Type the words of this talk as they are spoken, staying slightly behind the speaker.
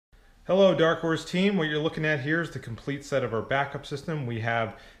Hello Dark Horse team, what you're looking at here is the complete set of our backup system. We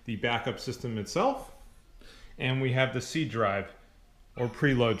have the backup system itself and we have the seed drive or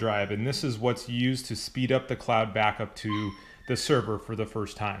preload drive, and this is what's used to speed up the cloud backup to the server for the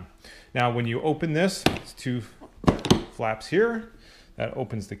first time. Now when you open this, it's two flaps here. That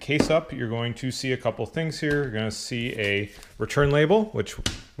opens the case up. You're going to see a couple things here. You're going to see a return label, which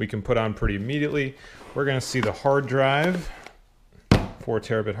we can put on pretty immediately. We're going to see the hard drive, 4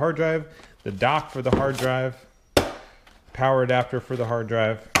 terabit hard drive, the dock for the hard drive, power adapter for the hard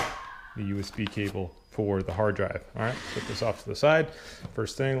drive, the USB cable for the hard drive. All right, put this off to the side.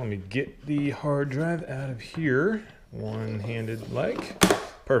 First thing, let me get the hard drive out of here. One-handed like.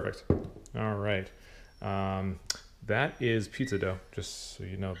 Perfect. All right. That is pizza dough, just so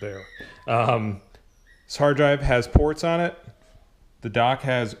you know there. This hard drive has ports on it. The dock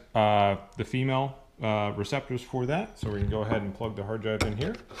has the female receptors for that, so we can go ahead and plug the hard drive in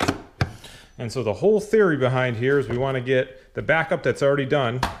here. And so the whole theory behind here is we want to get the backup that's already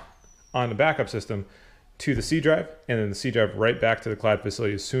done on the backup system to the C drive, and then the C drive right back to the cloud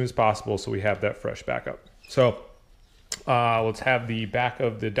facility as soon as possible, so we have that fresh backup. So let's have the back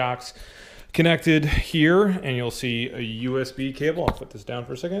of the docks connected here, and you'll see a USB cable. I'll put this down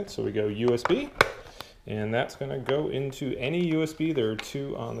for a second. So we go USB, and that's going to go into any USB. There are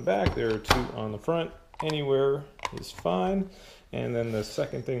 2 on the back, there are 2 on the front. Anywhere is fine. And then the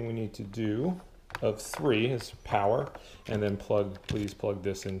second thing we need to do of 3 is power, and then please plug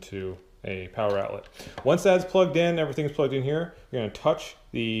this into a power outlet. Once that's plugged in, everything's plugged in here, you're going to touch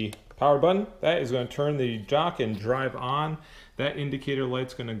the power button. That is going to turn the dock and drive on. That indicator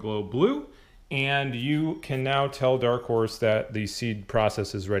light's going to glow blue, and you can now tell Dark Horse that the seed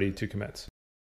process is ready to commence.